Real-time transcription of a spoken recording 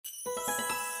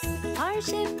Our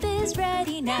ship is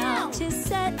ready now to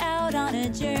set out on a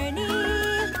journey.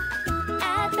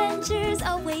 Adventures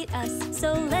await us,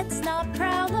 so let's not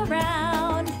prowl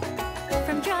around.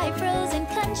 From dry frozen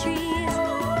countries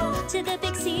to the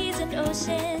big seas and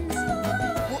oceans,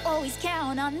 we'll always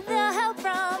count on the help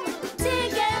from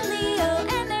Tig and Leo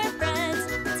and their friends.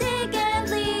 Tig and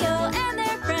Leo and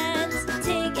their friends.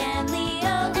 Tig and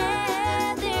Leo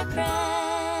and their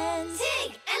friends.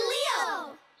 Tig and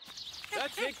Leo!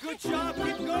 That's it, good job.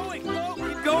 Keep going. Go,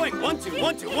 keep going. 1, 2,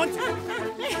 1, 2, 1, 2.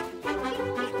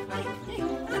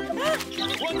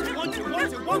 1, 2, 1, 2,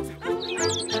 1, 2, 1, 2.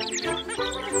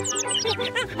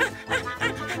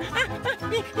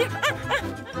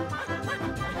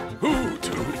 Hoot,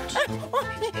 hoot.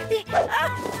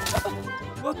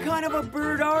 What kind of a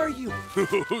bird are you?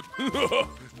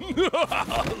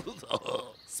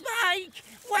 Spike,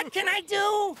 what can I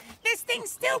do? This thing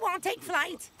still won't take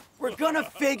flight. We're gonna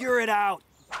figure it out.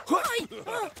 Oi,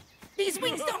 these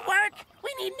wings don't work.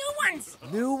 We need new ones.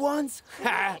 New ones?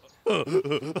 Ha!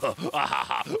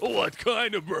 What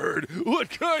kind of bird? What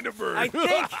kind of bird? I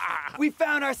think we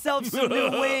found ourselves some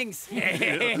new wings.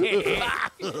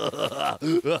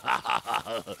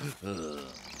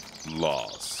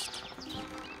 Lost.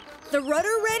 The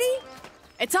rudder ready?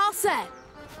 It's all set.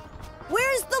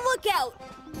 Where's the lookout?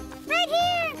 Right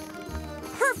here!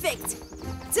 Perfect.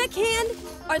 Deckhand,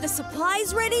 are the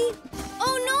supplies ready?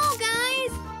 Oh no,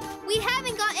 guys! We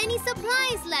haven't got any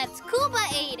supplies left. Kuba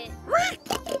ate it.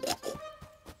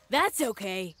 That's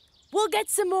okay. We'll get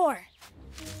some more.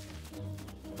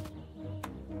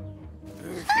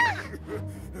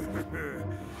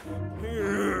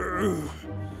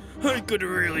 I could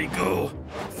really go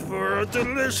for a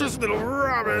delicious little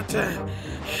rabbit.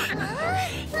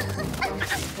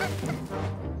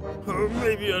 Or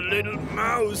maybe a little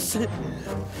mouse.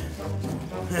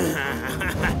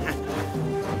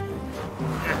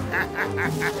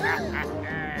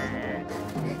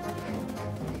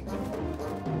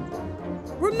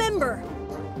 Remember,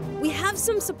 we have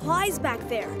some supplies back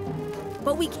there.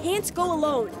 But we can't go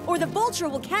alone, or the vulture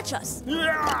will catch us.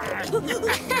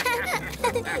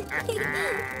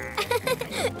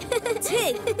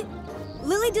 Tig,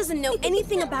 Lily doesn't know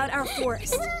anything about our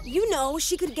forest. You know,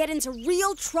 she could get into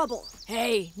real trouble.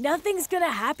 Hey, nothing's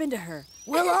gonna happen to her.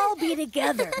 We'll all be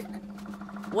together.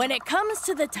 When it comes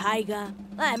to the taiga,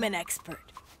 I'm an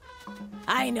expert.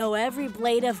 I know every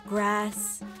blade of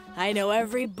grass. I know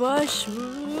every bush.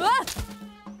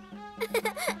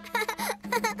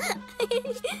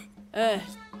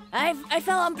 I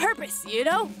fell on purpose, you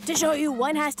know, to show you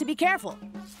one has to be careful.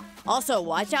 Also,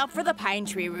 watch out for the pine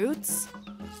tree roots.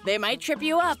 They might trip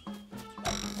you up.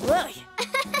 Ugh.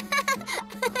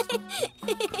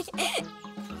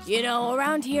 You know,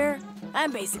 around here,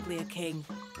 I'm basically a king.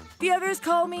 The others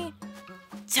call me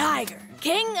Tiger,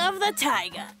 King of the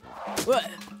Taiga.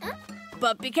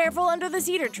 But be careful under the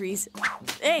cedar trees.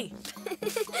 Hey.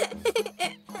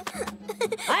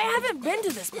 I haven't been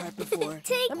to this part before.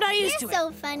 Tig, I'm not used to it. You're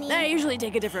so funny. I usually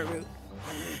take a different route.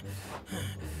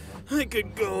 I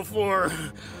could go for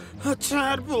a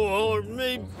tadpole or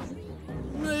maybe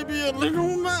a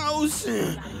little mouse.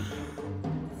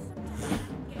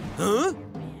 Huh?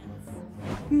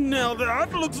 Now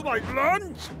that looks like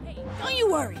lunch. Hey, don't you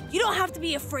worry. You don't have to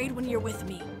be afraid when you're with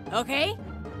me, okay?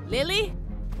 Lily?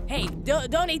 Hey,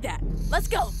 don't eat that. Let's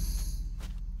go.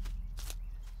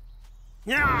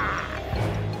 Yeah.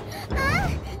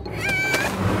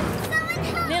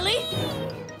 Lily?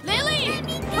 Lily!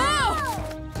 Oh!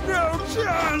 No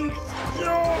chance!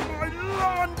 You're my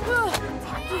lunch!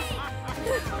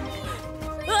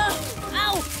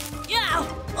 Ow! Yeah!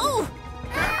 Oh!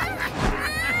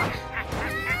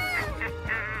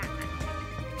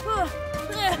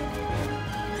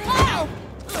 Ow!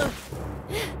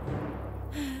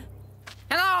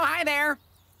 Hello, hi there.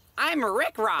 I'm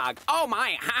Rick Rog. Oh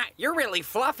my, you're really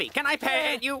fluffy. Can I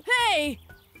pet you? Hey!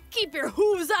 Keep your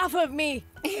hooves off of me!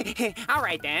 All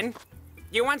right then.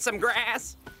 You want some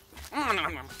grass?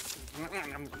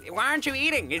 Why aren't you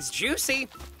eating? It's juicy.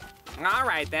 All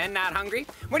right then, not hungry.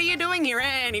 What are you doing here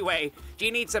anyway? Do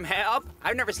you need some help?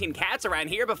 I've never seen cats around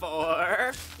here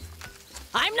before.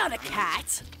 I'm not a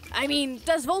cat. I mean,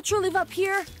 does Vulture live up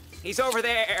here? He's over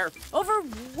there. Over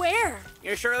where?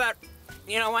 You sure that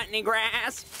you don't want any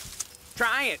grass?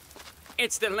 Try it.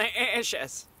 It's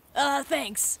delicious.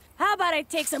 Thanks. How about I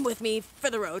take some with me for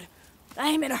the road?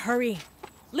 I'm in a hurry.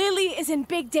 Lily is in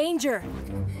big danger.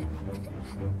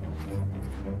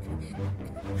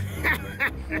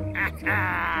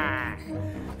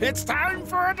 It's time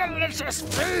for a delicious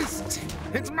feast.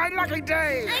 It's my lucky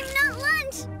day. I'm not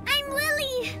lunch. I'm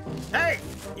Lily. Hey,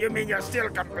 you mean you're still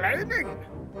complaining?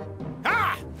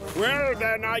 Ah, well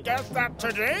then I guess that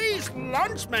today's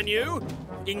lunch menu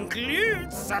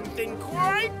includes something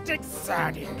quite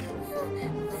exotic.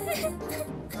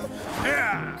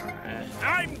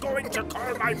 I'm going to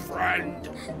call my friend.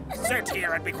 Sit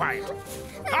here and be quiet.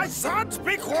 I said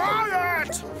be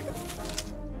quiet!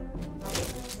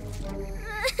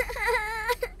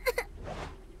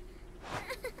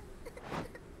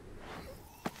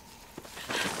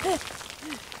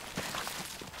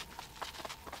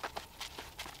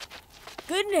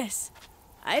 Goodness!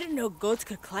 I didn't know goats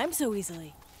could climb so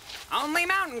easily. Only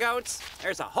mountain goats.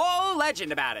 There's a whole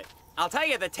legend about it. I'll tell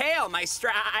you the tale, my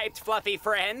striped, fluffy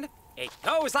friend. It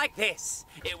goes like this.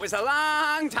 It was a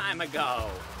long time ago.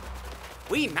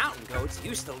 We mountain goats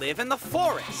used to live in the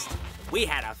forest. We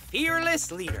had a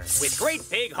fearless leader with great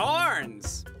big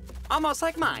horns, almost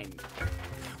like mine.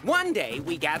 One day,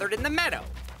 we gathered in the meadow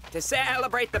to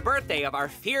celebrate the birthday of our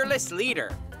fearless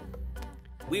leader.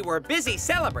 We were busy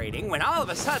celebrating when all of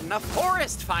a sudden a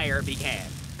forest fire began.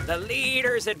 The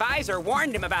leader's advisor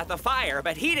warned him about the fire,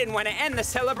 but he didn't want to end the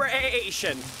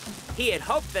celebration. He had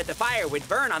hoped that the fire would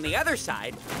burn on the other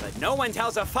side, but no one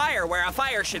tells a fire where a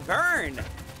fire should burn.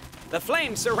 The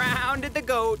flames surrounded the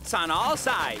goats on all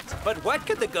sides, but what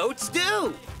could the goats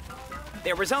do?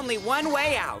 There was only one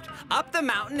way out, up the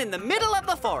mountain in the middle of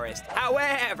the forest.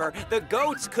 However, the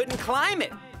goats couldn't climb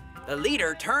it. The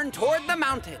leader turned toward the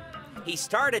mountain. He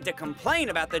started to complain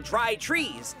about the dry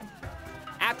trees.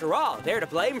 After all, they're to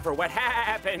blame for what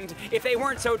happened. If they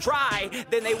weren't so dry,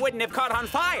 then they wouldn't have caught on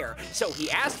fire. So he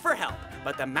asked for help,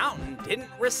 but the mountain didn't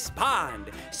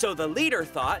respond. So the leader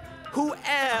thought, who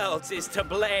else is to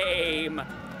blame?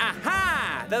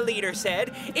 Aha, the leader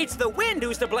said. It's the wind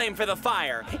who's to blame for the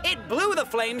fire. It blew the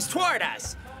flames toward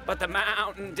us. But the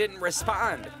mountain didn't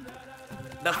respond.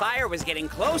 The fire was getting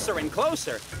closer and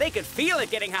closer. They could feel it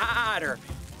getting hotter.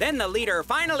 Then the leader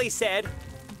finally said,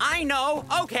 I know,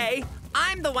 okay.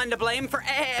 I'm the one to blame for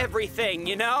everything,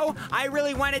 you know? I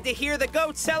really wanted to hear the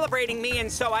goats celebrating me,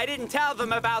 and so I didn't tell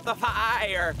them about the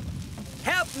fire.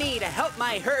 Help me to help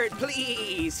my herd,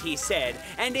 please, he said.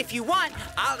 And if you want,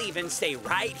 I'll even stay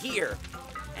right here.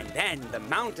 And then the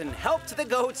mountain helped the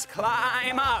goats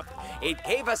climb up. It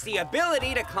gave us the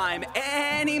ability to climb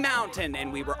any mountain,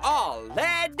 and we were all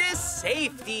led to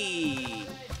safety.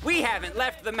 We haven't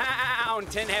left the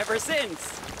mountain ever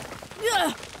since.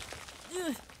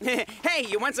 Hey,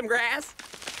 you want some grass?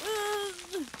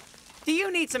 Do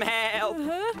you need some help?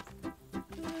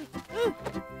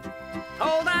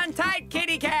 Hold on tight,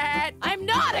 kitty cat. I'm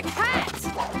not a cat!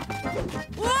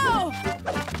 Whoa!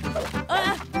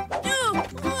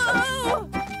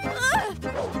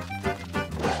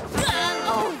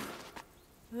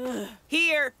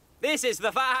 Here, this is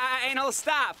the final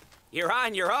stop. You're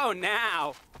on your own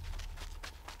now.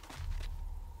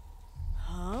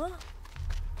 Huh?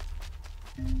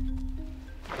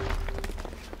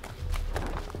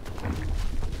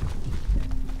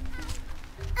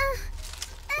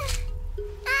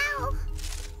 Ow!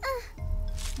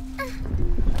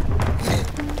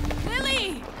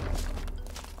 Lily!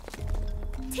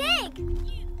 Tig!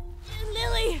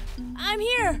 Lily, I'm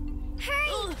here.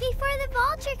 Hurry, before the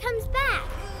vulture comes back.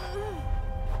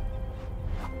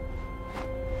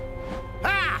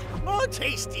 Ah, more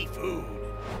tasty food.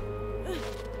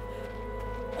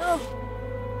 Oh,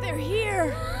 they're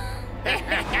here.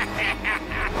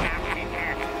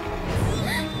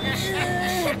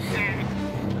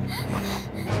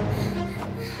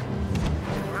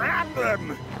 Grab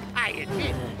them. I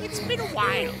admit, it's been a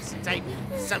while since I've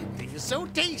eaten something so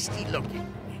tasty looking.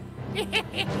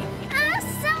 Oh,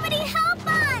 somebody help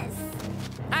us!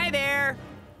 Hi there.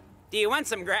 Do you want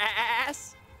some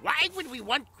grass? Why would we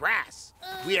want grass?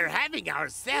 We are having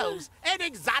ourselves an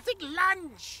exotic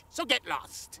lunch, so get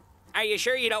lost. Are you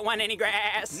sure you don't want any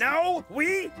grass? No,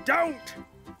 we don't.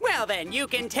 Well, then you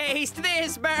can taste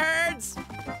this, birds.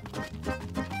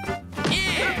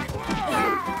 Yeah.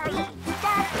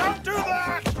 Stop! Don't do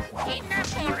that!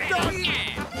 Enough already.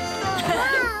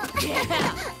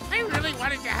 I really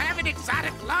wanted to have an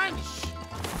exotic lunch.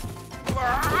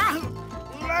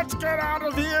 Let's get out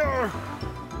of here.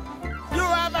 You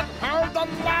haven't heard the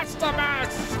last of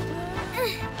us.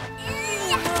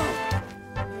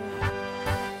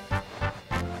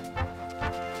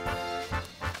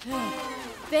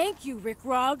 Thank you, Rick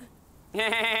Rog.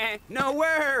 No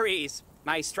worries,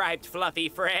 my striped fluffy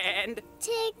friend.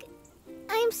 Tig,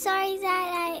 I'm sorry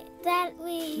that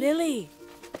we... Lily,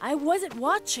 I wasn't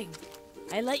watching.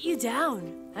 I let you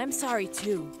down. I'm sorry,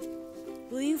 too.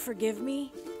 Will you forgive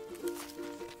me?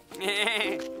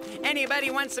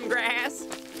 Anybody want some grass?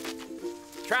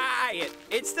 Try it.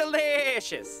 It's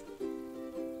delicious.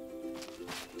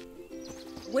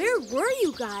 Where were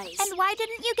you guys? And why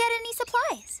didn't you get any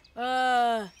supplies?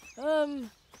 It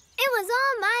was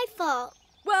all my fault.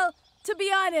 Well, to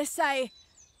be honest,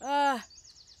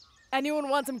 anyone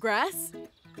want some grass?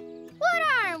 What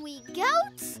are we,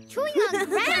 goats? Chewing on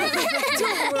grass?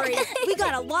 Don't worry, we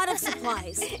got a lot of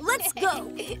supplies. Let's go.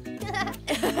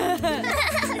 To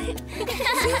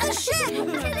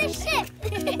the ship!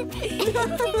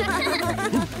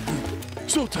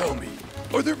 So tell me,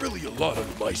 are there really a lot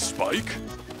of mice, Spike?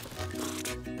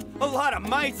 A lot of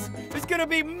mice? There's gonna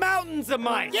be mountains of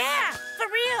mice! Yeah, for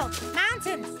real.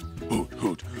 Mountains.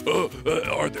 Hoot.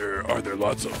 Are there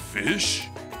lots of fish?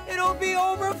 It'll be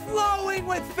overflowing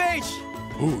with fish!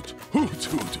 Hoot.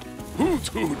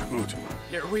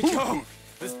 Here we go!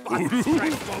 The spots and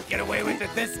stripes won't get away with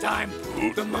it this time!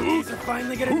 The monkeys are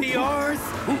finally gonna be ours!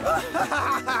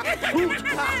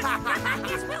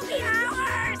 This will be ours.